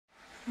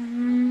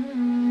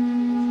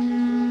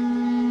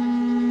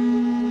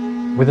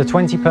With a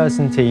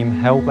 20-person team,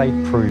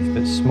 Hellblade proved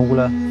that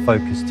smaller,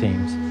 focused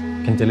teams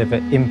can deliver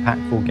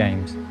impactful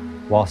games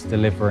whilst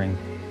delivering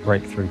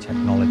breakthrough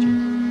technology.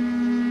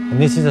 And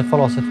this is a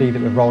philosophy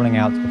that we're rolling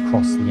out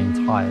across the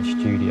entire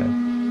studio.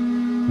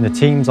 And the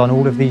teams on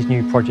all of these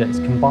new projects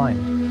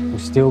combined will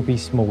still be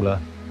smaller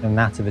than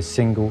that of a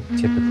single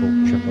typical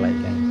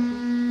AAA game.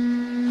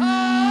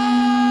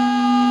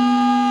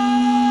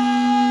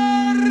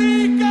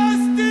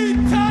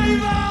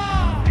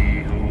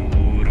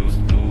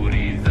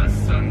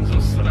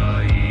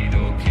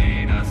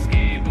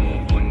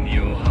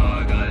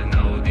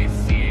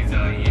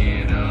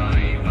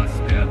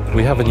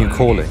 We have a new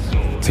calling,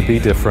 to be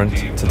different,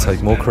 to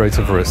take more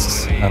creative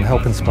risks and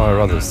help inspire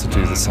others to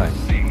do the same.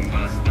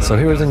 So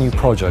here are the new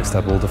projects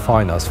that will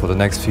define us for the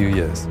next few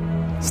years,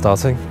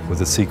 starting with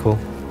the sequel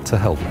to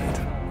Hellblade.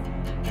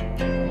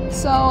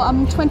 So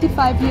I'm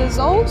 25 years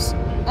old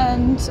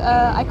and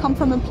I come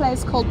from a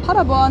place called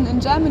Paderborn in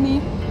Germany,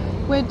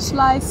 which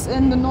lies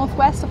in the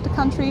northwest of the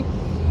country.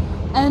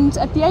 And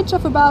at the age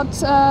of about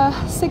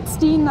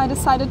 16 I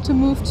decided to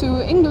move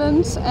to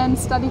England and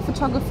study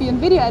photography and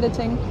video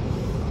editing.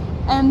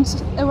 And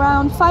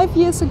around 5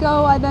 years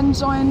ago I then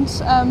joined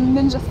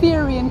Ninja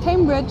Theory in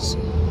Cambridge,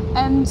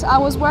 and I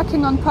was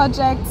working on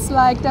projects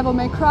like Devil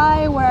May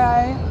Cry, where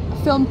I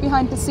filmed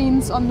behind the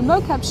scenes on the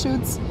mocap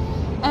shoots,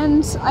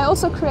 and I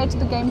also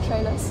created the game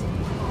trailers.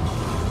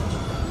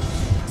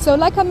 So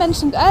like I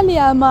mentioned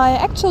earlier, my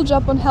actual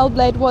job on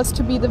Hellblade was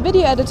to be the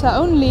video editor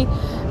only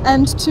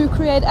and to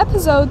create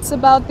episodes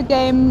about the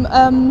game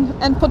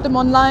and put them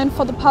online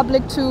for the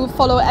public to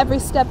follow every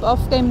step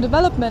of game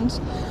development.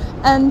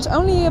 And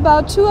only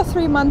about 2 or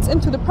 3 months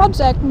into the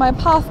project, my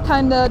path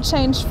kinda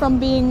changed from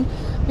being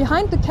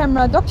behind the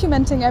camera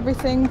documenting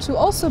everything to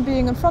also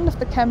being in front of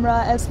the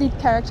camera as lead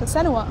character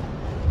Senua.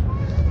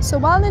 So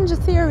while Ninja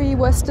Theory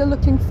was still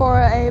looking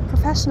for a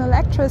professional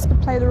actress to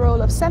play the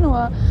role of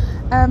Senua,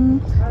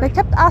 they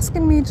kept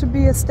asking me to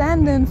be a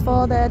stand-in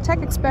for their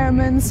tech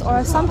experiments,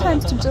 or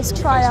sometimes to just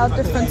try out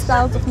different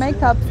styles of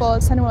makeup for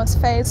Senua's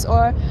face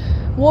or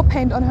war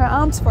paint on her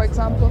arms, for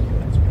example.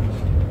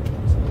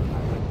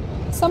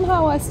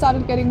 Somehow I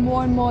started getting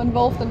more and more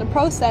involved in the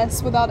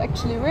process without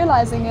actually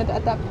realizing it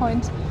at that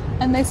point.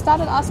 And they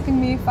started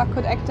asking me if I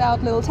could act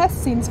out little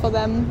test scenes for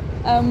them,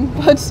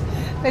 but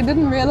they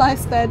didn't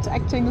realize that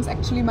acting is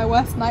actually my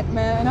worst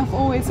nightmare, and I've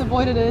always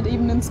avoided it,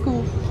 even in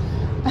school.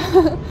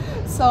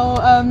 So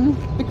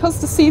because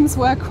the scenes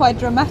were quite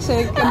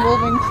dramatic,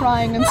 involving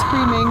crying and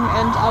screaming,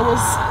 and I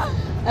was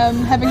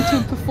having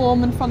to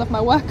perform in front of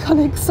my work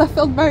colleagues, I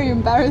felt very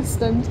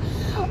embarrassed, and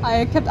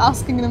I kept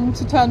asking them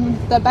to turn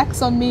their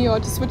backs on me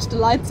or to switch the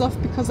lights off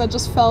because I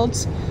just felt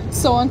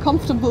so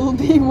uncomfortable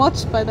being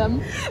watched by them.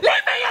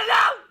 Leave me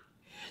alone!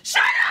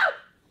 Shut up!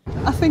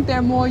 I think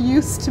they're more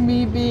used to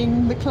me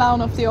being the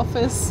clown of the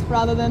office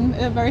rather than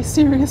a very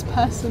serious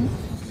person.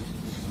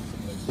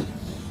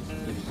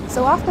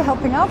 So after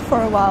helping out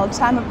for a while,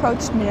 Tam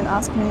approached me and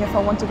asked me if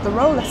I wanted the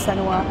role as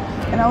Senua,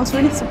 and I was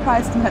really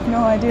surprised and had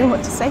no idea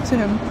what to say to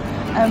him.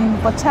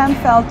 But Tam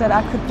felt that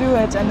I could do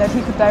it and that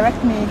he could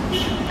direct me,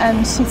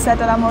 and she said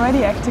that I'm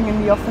already acting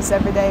in the office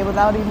every day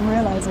without even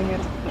realizing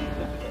it.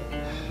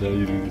 No,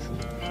 you do this.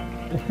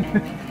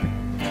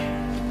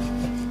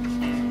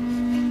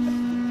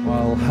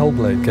 While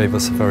Hellblade gave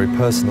us a very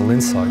personal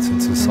insight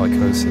into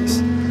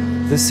psychosis,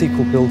 this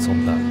sequel builds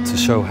on that to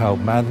show how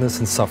madness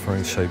and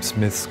suffering shapes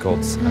myths,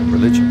 gods and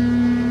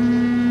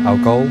religion. Our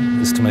goal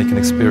is to make an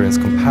experience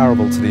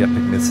comparable to the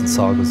epic myths and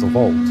sagas of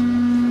old.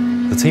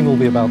 The team will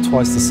be about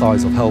twice the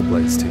size of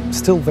Hellblade's team,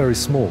 still very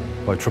small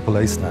by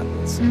AAA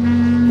standards,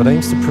 but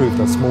aims to prove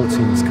that small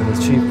teams can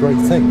achieve great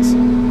things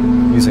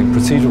using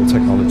procedural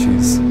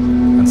technologies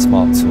and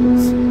smart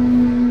tools.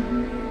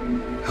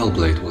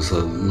 Hellblade was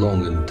a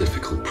long and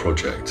difficult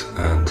project,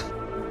 and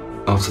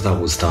after that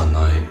was done,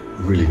 I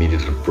really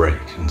needed a break,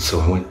 and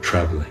so I went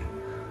traveling.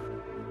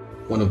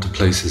 One of the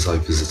places I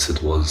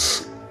visited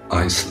was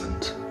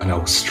Iceland, and I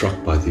was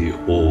struck by the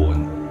awe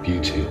and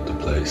beauty of the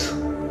place.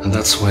 And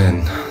that's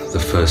when the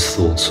first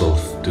thoughts of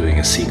doing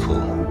a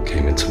sequel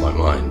came into my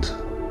mind.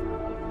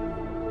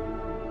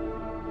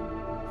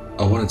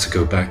 I wanted to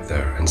go back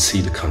there and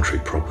see the country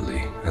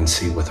properly and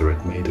see whether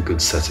it made a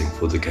good setting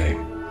for the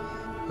game.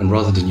 And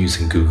rather than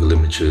using Google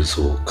Images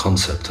or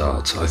concept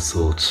art, I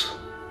thought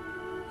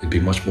it'd be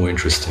much more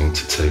interesting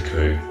to take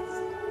a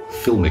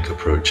filmic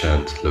approach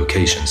and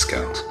location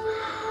scout.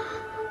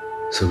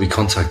 So we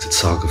contacted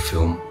Saga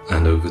Film,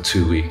 and over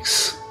 2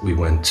 weeks we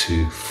went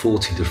to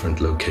 40 different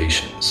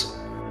locations.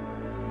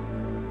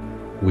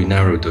 We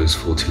narrowed those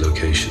 40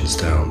 locations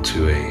down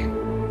to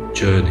a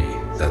journey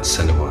that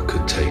Senua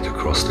could take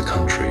across the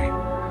country.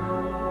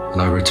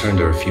 And I returned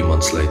there a few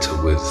months later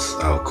with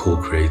our core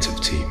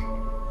creative team.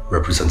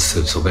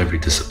 Representatives of every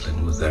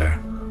discipline were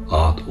there: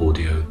 art,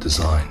 audio,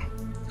 design,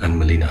 and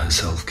Melina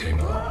herself came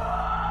along.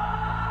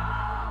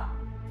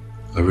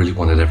 I really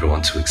wanted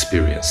everyone to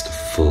experience the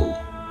full,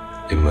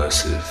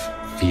 immersive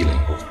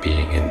feeling of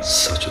being in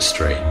such a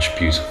strange,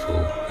 beautiful,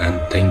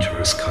 and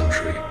dangerous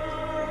country.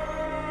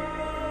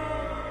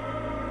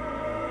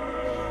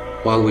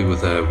 While we were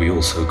there, we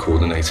also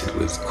coordinated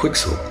with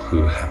Quixel,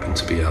 who happened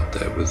to be out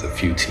there with a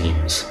few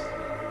teams,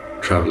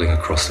 traveling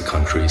across the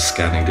country,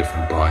 scanning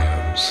different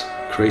biomes,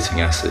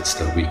 creating assets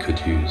that we could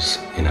use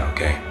in our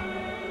game.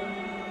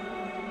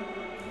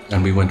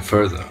 And we went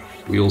further.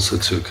 We also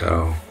took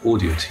our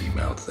audio team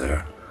out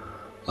there,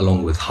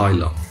 along with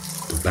Hylung,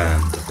 the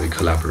band that we're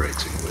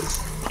collaborating with,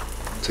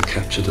 to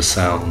capture the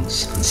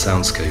sounds and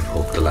soundscape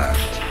of the land.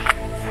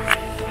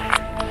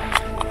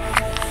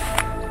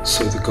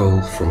 So the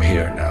goal from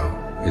here now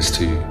is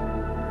to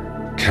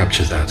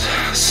capture that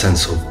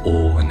sense of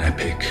awe and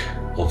epic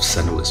of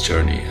Senua's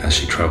journey as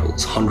she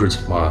travels hundreds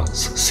of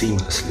miles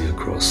seamlessly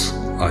across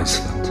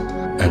Iceland,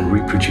 and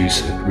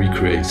reproduce it,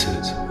 recreate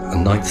it, a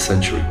 9th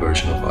century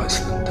version of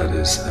Iceland that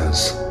is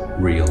as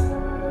real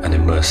and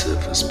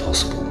immersive as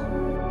possible.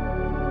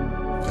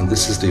 And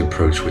this is the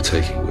approach we're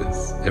taking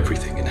with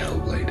everything in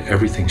Hellblade.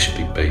 Everything should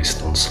be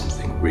based on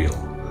something real,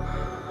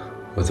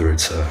 whether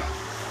it's a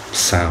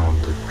sound,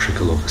 the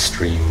trickle of a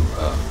stream,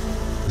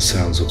 the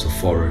sounds of the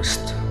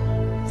forest,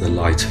 the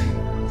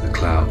lighting, the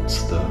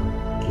clouds, the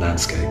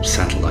landscape,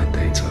 satellite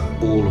data.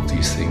 All of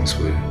these things,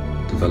 we're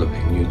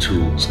developing new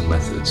tools and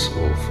methods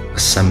of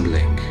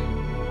assembling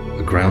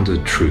a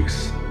grounded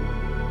truth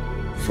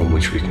from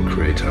which we can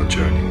create our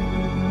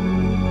journey.